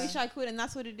 Sometimes Yeah. I wish I could, and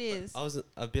that's what it is.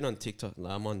 I've been on TikTok.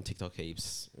 I'm on TikTok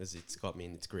heaps, as it's got me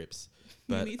in its grips.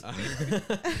 But Me too.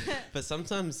 but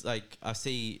sometimes like I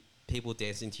see people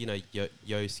dancing to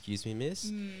yo excuse me miss,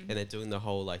 and they're doing the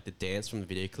whole like the dance from the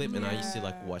video clip, and I used to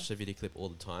like Yeah. watch the video clip all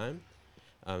the time,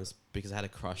 because I had a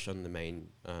crush on the main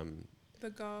The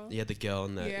girl. the girl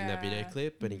in that video Yeah.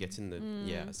 clip when he gets in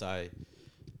the so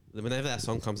whenever that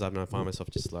song comes up and I find myself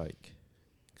just like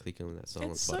clicking on that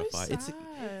song It's on so Spotify. sad.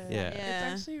 Yeah.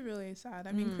 It's actually really sad.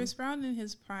 I mean, Chris Brown in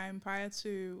his prime, prior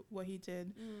to what he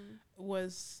did,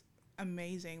 was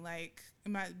amazing. Like,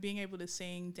 being able to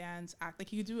sing, dance, act, like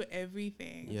he could do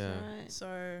everything. Yeah. Right. So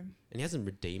And he hasn't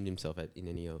redeemed himself in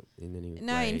any No,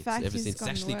 way. in fact, ever he's since. It's gone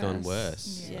actually worse. gone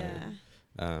worse.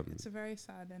 Yeah. it's a very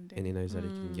sad ending. And he knows that he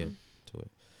can get to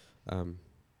it.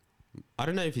 I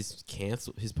don't know if he's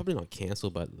cancelled. He's probably not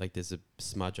cancelled, but like there's a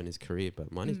smudge on his career.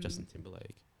 But mine is Justin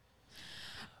Timberlake.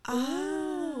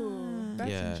 Oh, that's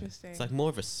yeah, interesting. it's like more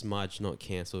of a smudge, not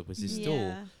cancelled, because he's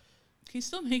still he's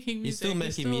still making music. he's still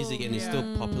making music and he's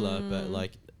still popular. But Mm.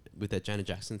 like with that Janet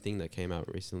Jackson thing that came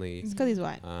out recently, It's because he's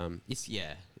white. it's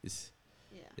Yeah.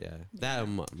 yeah that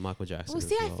and Michael Jackson. Well, as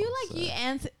see, I well, feel like so. you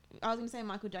answer. I was gonna say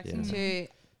Michael Jackson Yeah. too.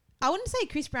 I wouldn't say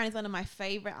Chris Brown is one of my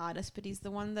favorite artists, but he's the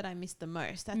one that I miss the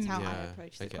most. That's how I Yeah,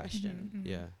 approach the okay. question.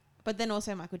 Yeah. But then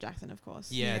also Michael Jackson, of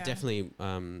course. Yeah, Yeah. definitely.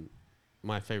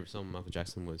 My favorite song of Michael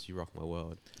Jackson was "You Rock My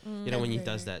World." You know when he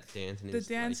does that dance and The it's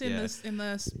dance like, in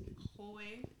the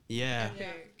hallway. yeah,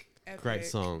 Epic. great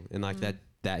song, and like that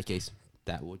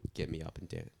would get me up and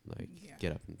dance, like Yeah.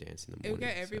 get up and dance in the It would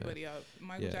morning. get so, everybody up.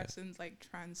 Michael yeah. Jackson's like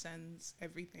transcends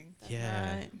everything. That's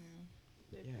Yeah. right.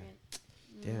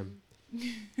 Damn.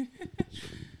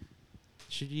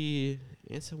 Should you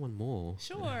answer one more?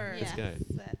 Sure. Let's go.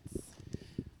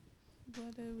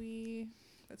 What are we?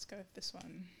 Let's go with this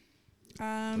one.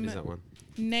 What is that one?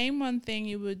 Name one thing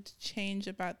you would change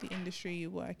about the industry you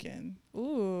work in.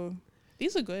 Ooh,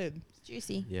 these are good.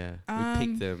 Juicy. Yeah, we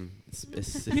picked them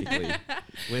specifically.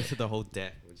 Went through the whole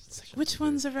deck. Which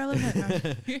ones are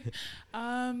relevant?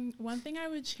 One thing I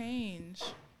would change.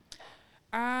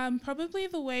 Probably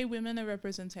the way women are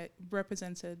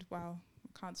represented. Wow,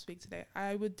 can't speak today.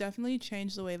 I would definitely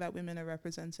change the way that women are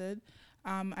represented.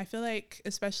 I feel like,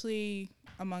 especially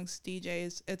amongst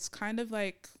DJs, it's kind of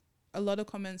like a lot of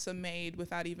comments are made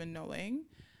without even knowing.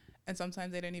 And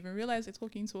sometimes they don't even realize they're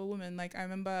talking to a woman. Like, I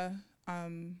remember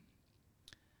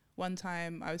one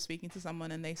time I was speaking to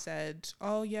someone and they said,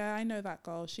 oh, yeah, I know that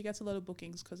girl. She gets a lot of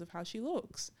bookings because of how she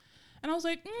looks. And I was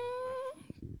like,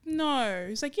 no.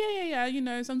 He's like, yeah. You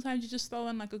know, sometimes you just throw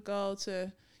in like a girl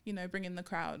to, you know, bring in the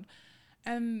crowd.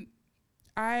 And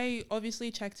I obviously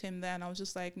checked him then. I was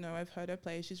just like, no, I've heard her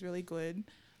play. She's really good.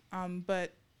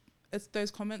 But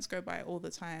those comments go by all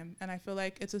the time. And I feel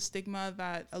like it's a stigma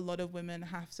that a lot of women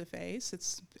have to face.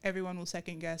 It's everyone will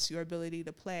second guess your ability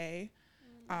to play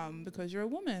because you're a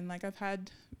woman. Like, I've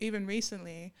had, even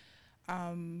recently,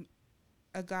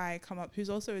 a guy come up who's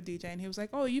also a DJ, and he was like,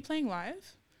 oh, are you playing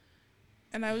live?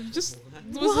 And I was just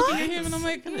looking at him and I'm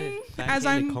like, as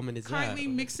I'm currently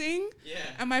mixing,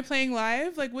 am I playing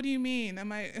live? Like, what do you mean?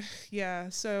 Am I, yeah.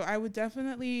 So I would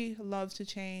definitely love to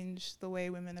change the way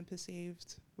women are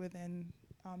perceived within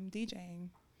DJing.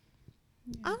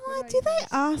 Yeah. I'm like, do they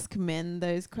ask men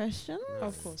those questions? No.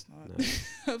 Of course not.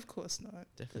 No. Of course not.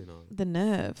 Definitely not. The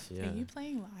nerve. Yeah. Are you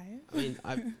playing live? I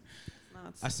mean,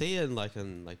 I see it in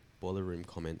like boiler room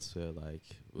comments where like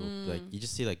you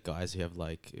just see like guys who have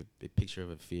like a picture of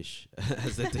a fish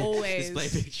as their display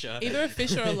picture, either a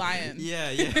fish or a lion.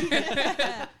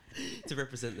 yeah. To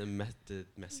represent the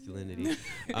masculinity,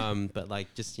 but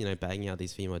like just, you know, banging out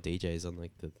these female DJs on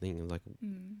like the thing, like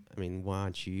I mean, why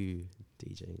aren't you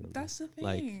DJing? That's the thing.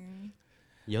 Like,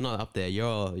 you're not up there.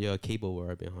 You're a keyboard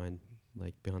warrior behind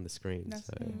the screen. That's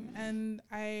so. And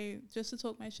I, just to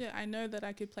talk my shit, I know that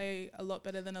I could play a lot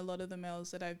better than a lot of the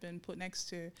males that I've been put next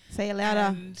to. Say it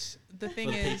louder. And the thing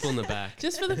for the is, people in the back.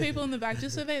 just for the people in the back,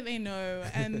 just so that they know.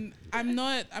 And I'm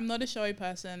not a showy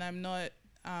person. I'm not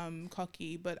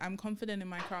cocky, but I'm confident in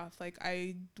my craft. Like,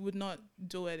 I would not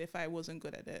do it if I wasn't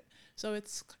good at it. So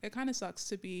it kind of sucks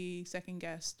to be second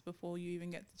guessed before you even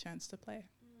get the chance to play.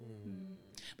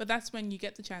 But that's when you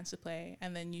get the chance to play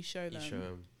and then you show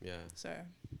them. Yeah. So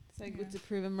good to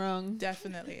prove them wrong.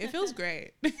 Definitely. It feels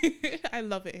great. I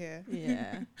love it here.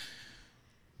 Yeah.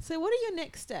 So what are your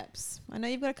next steps? I know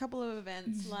you've got a couple of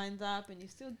events lined up and you're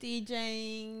still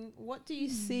DJing. What do you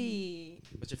see?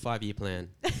 What's your 5-year plan?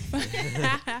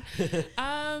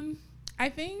 I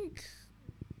think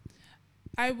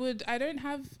I don't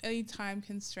have any time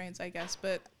constraints, I guess,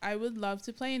 but I would love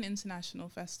to play an international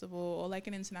festival or like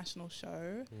an international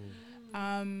show.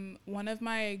 One of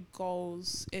my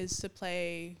goals is to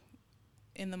play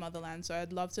in the motherland, so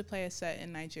I'd love to play a set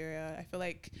in Nigeria. I feel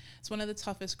like it's one of the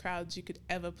toughest crowds you could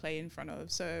ever play in front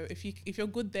of. So if you're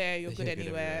good there, you're good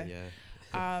anywhere.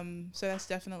 So that's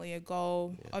definitely a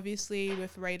goal. Yeah. Obviously,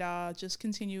 with Radar, just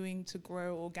continuing to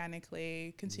grow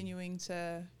organically, continuing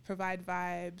to provide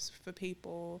vibes for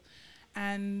people.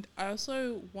 And I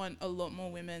also want a lot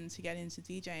more women to get into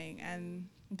DJing. And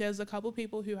there's a couple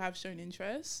people who have shown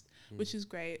interest, which is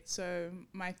great. So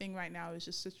my thing right now is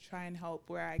just to try and help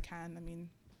where I can. I mean,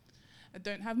 I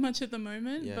don't have much at the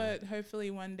moment, but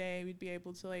hopefully one day we'd be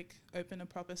able to like open a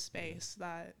proper space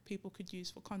that people could use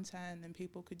for content and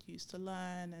people could use to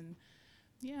learn, and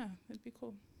yeah, it'd be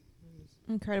cool.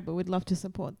 Incredible. We'd love to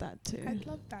support that too. I'd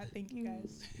love that. Thank you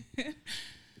guys.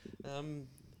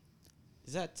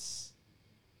 Is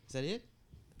that it?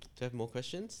 Do you have more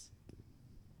questions?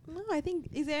 No, I think,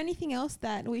 is there anything else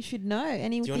that we should know?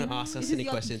 Do you want to ask us any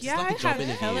questions? Yeah, it's like a job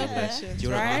I have interview. questions, Do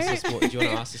you want right?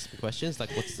 to ask us some questions? Like,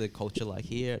 what's the culture like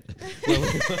here?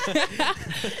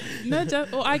 No,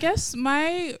 well, I guess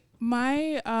my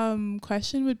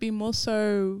question would be more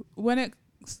so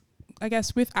I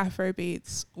guess with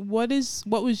Afrobeats, what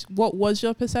was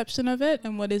your perception of it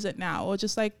and what is it now, or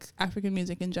just like African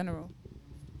music in general?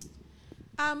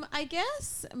 I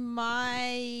guess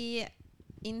my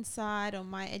insight or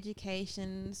my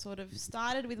education sort of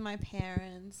started with my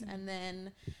parents, and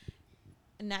then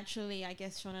naturally I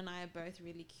guess Sean and I are both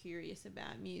really curious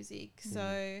about music.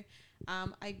 So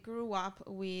I grew up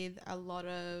with a lot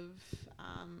of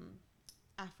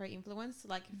Afro influence,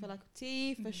 like Fela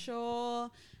Kuti for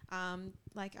sure.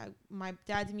 My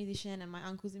dad's a musician and my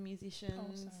uncle's a musician.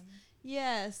 Awesome.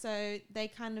 Yeah, so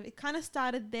it kind of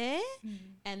started there,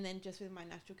 and then just with my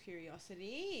natural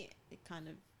curiosity, it kind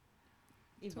of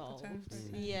evolved.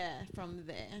 From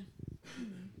there.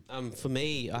 For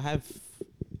me, I have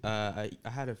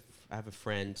a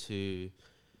friend who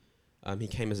he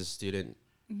came as a student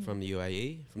from the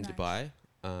UAE, from Dubai,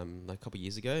 like a couple of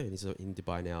years ago, and he's in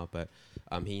Dubai now. But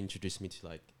he introduced me to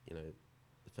the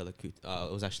Fela Kuti.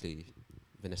 It was actually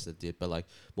Vanessa did, but like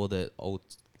more the old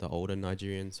the older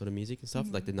Nigerian sort of music and stuff,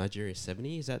 like the Nigeria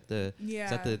 70. Is that the Yeah.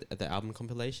 is that the album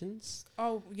compilations?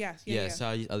 Oh, yes. Yeah. So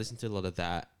I listened to a lot of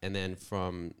that, and then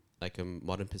from like a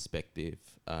modern perspective,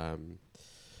 I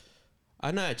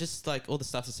don't know, just like all the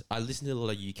stuff. I listen to a lot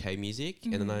of UK music,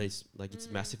 and then it's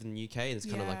massive in the UK, and it's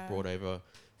kind of like brought over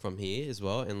from here as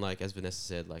well. And like as Vanessa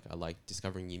said, like I like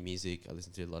discovering new music. I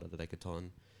listen to a lot of the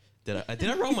Decathlon. Did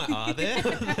I roll my R there?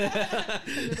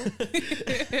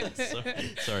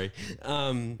 Sorry.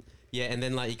 Yeah, and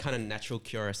then like kind of natural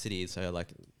curiosity. So I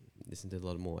like listen to a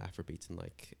lot more Afrobeats and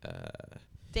like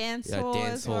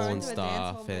dancehall and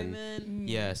stuff, and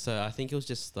yeah. So I think it was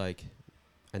just like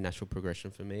a natural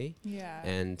progression for me. Yeah.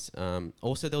 And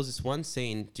also there was this one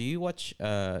scene. Do you watch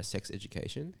Sex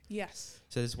Education? Yes.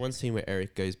 So there's one scene where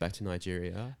Eric goes back to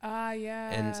Nigeria. Ah,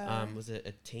 yeah. And was it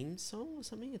a team song or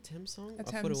something? A Thames song? A I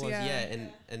thought it Thames, was. yeah. Yeah,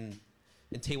 and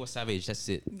Tiwa Savage. That's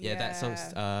it. Yeah, that song's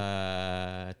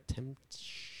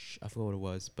I forgot what it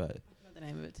was, but I forgot the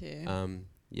name of it too.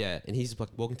 yeah, and he's like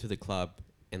walking through the club.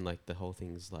 And like the whole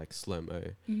thing's like slow mo,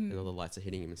 and all the lights are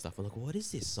hitting him and stuff. I'm like, what is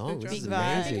this song? This is Big vibe.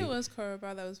 I amazing. think it was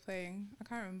Koroba that was playing. I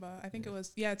can't remember. I think it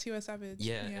was Tiwa Savage.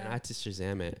 Yeah, and I had to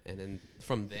Shazam it, and then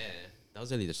from there, that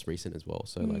was only just recent as well.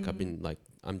 So like I've been like,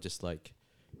 I'm just like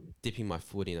dipping my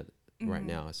foot in it right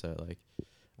now. So like,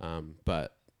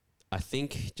 but I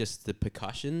think just the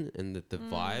percussion and the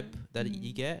vibe that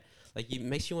you get, like it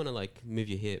makes you want to like move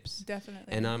your hips.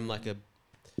 Definitely. And I'm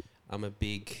a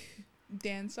big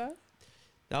dancer.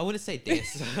 I wouldn't say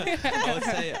dancer. I would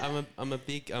say I'm a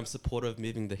big supporter of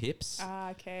moving the hips. Ah,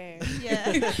 okay. Yeah.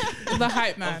 The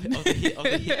hype man. of the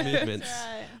hip movements.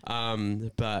 Right.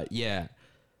 But yeah,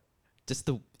 just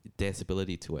the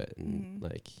danceability to it, and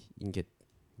like you can get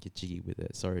jiggy with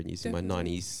it. Sorry, using Definitely. my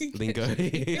 90s lingo.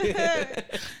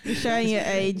 You're showing your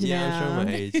age yeah, now. I'm showing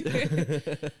my age.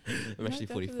 I'm No, actually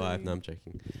 45. definitely. No, I'm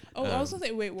joking. Oh, I was gonna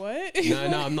say, wait, what?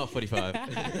 No, I'm not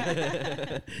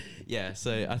 45. Yeah,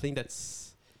 so I think that's.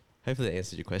 Hopefully that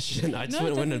answered your question. I just No,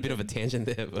 went on a definitely bit of a tangent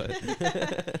there, but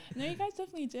No, you guys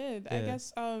definitely did. I Yeah.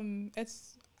 guess I'm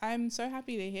so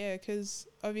happy to hear, because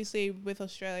obviously with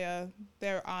Australia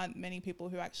there aren't many people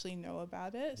who actually know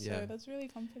about it, so Yeah. that's really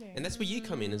comforting. and that's where you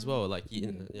come in as well. Like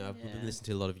you know, I've Yeah. been listening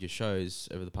to a lot of your shows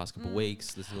over the past couple of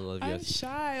weeks. Listening to a lot of your I'm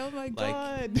shy. Oh my like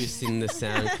god. boosting the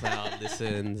SoundCloud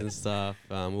listens and stuff.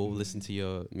 We'll listen to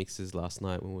your mixes last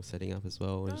night when we were setting up as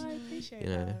well. Oh, I appreciate you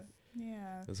know, that.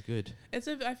 Yeah. It was good. I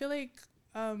feel like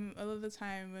a lot of the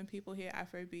time when people hear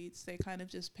Afro beats, they kind of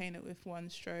just paint it with one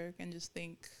stroke and just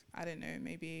think, I don't know,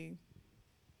 maybe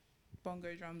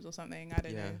bongo drums or something. I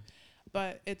don't know.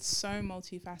 But it's so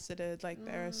multifaceted. Like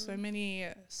there are so many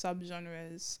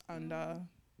subgenres under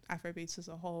Afrobeats as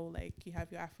a whole. Like you have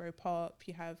your Afro pop,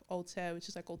 you have alter, which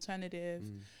is like alternative.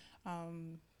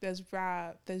 There's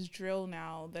rap, there's drill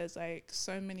now. There's like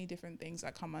so many different things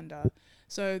that come under.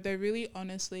 So there really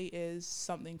honestly is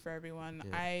something for everyone.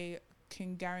 Yeah. I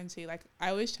can guarantee, like I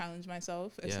always challenge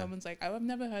myself. If someone's like, oh, I've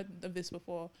never heard of this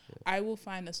before, I will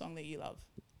find a song that you love.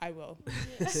 I will.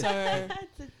 So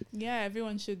yeah,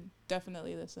 everyone should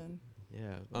definitely listen.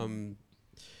 Yeah.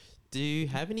 Do you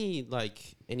have any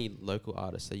local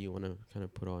artists that you want to kind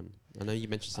of put on? I know you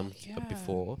mentioned some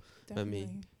before. Definitely.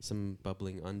 Some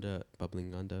bubbling under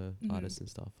artists and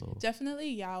stuff. Or Definitely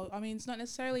Yao. I mean, it's not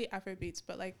necessarily Afrobeats,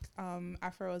 but like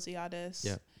Afro Aussie artists.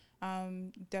 Yeah.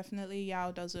 Definitely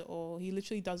Yao does it all. He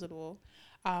literally does it all.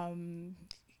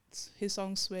 His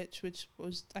song Switch, which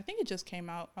was, I think it just came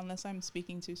out, unless I'm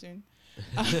speaking too soon.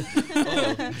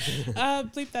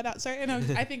 Bleep that out. Sorry, no,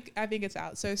 I think it's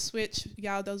out. So Switch,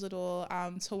 Yao does it all.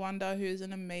 Tawanda, who's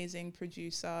an amazing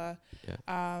producer.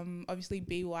 Yeah. Obviously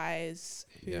Be Wise,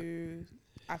 who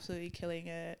absolutely killing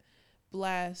it.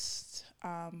 Blessed,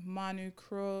 Manu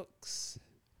Crooks,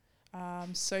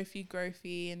 Sophie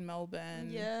Grofie in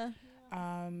Melbourne. Yeah.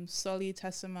 Soli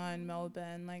Tessima in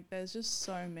Melbourne. Like there's just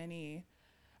so many.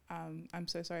 I'm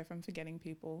so sorry if I'm forgetting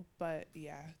people, but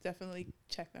yeah, definitely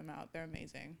check them out. They're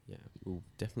amazing. Yeah, well,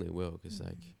 definitely will, because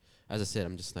like as I said,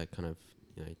 I'm just like kind of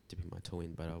dipping my toe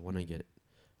in, but I want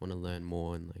to learn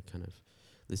more and like kind of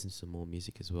listen to some more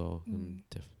music as well.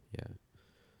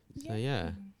 So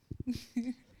yeah.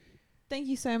 Thank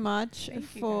you so much Thank you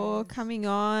for guys. coming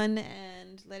on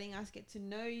and letting us get to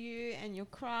know you and your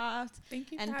craft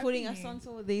Thank you and for putting having us me. on to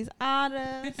all these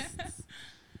artists.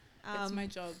 It's my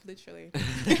job, literally.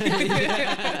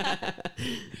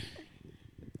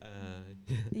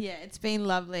 Yeah, it's been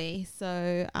lovely.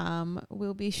 So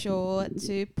we'll be sure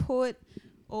to put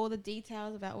all the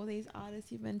details about all these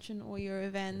artists you mentioned, all your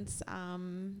events,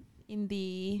 in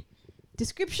the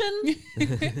description.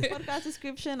 Podcast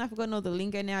description. I've forgotten all the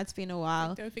lingo now. It's been a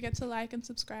while. Don't forget to like and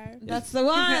subscribe. That's the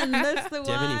one. That's the one.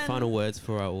 Do you have any final words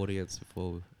for our audience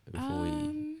before we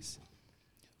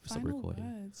stop Final recording?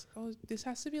 words. Oh, this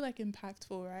has to be like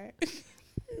impactful, right?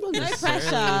 Not No necessarily,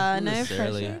 pressure. not No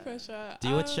necessarily. pressure. No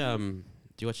pressure.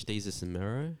 Do you watch Jesus and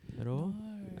Mero at all?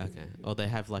 No. Okay. Or they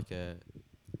have like a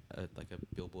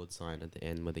billboard sign at the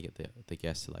end where they get the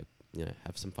guests to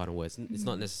have some final words. It's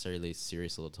not necessarily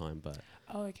serious all the time, but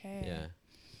Oh, okay. yeah.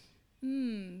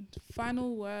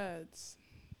 Final words.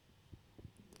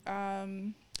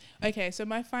 Okay, so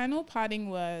my final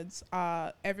parting words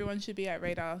are everyone should be at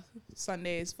Radar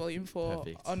Sundays Volume 4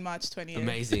 Perfect. on March 20th.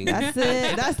 Amazing. That's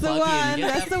it. That's the Plug in, one. get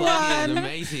That's that the plug in. one.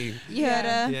 Amazing. You heard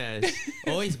Yeah. her. Yeah.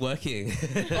 Always working.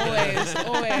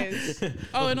 Always.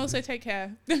 Oh, and also take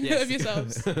care Yes. of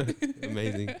yourselves.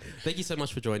 Amazing. Thank you so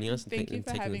much for joining us and, Thank you and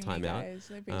for taking having the time me, out. guys.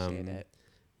 I appreciate it.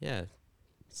 Yeah.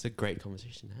 It's a great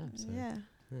conversation to have. So. Yeah.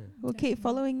 Yeah. We'll keep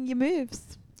following your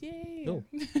moves. Yay. Cool.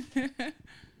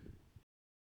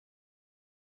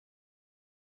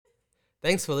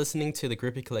 Thanks for listening to the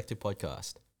Groupie Collective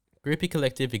podcast. Groupie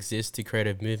Collective exists to create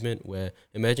a movement where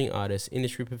emerging artists,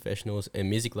 industry professionals, and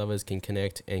music lovers can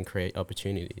connect and create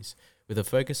opportunities, with a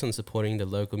focus on supporting the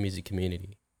local music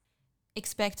community.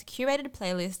 Expect curated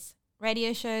playlists,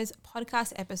 radio shows,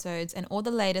 podcast episodes, and all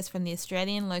the latest from the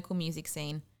Australian local music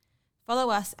scene.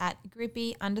 Follow us at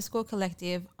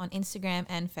groupie_collective on Instagram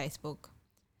and Facebook.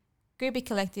 Groupie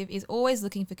Collective is always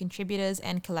looking for contributors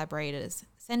and collaborators.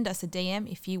 Send us a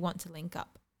DM if you want to link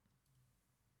up.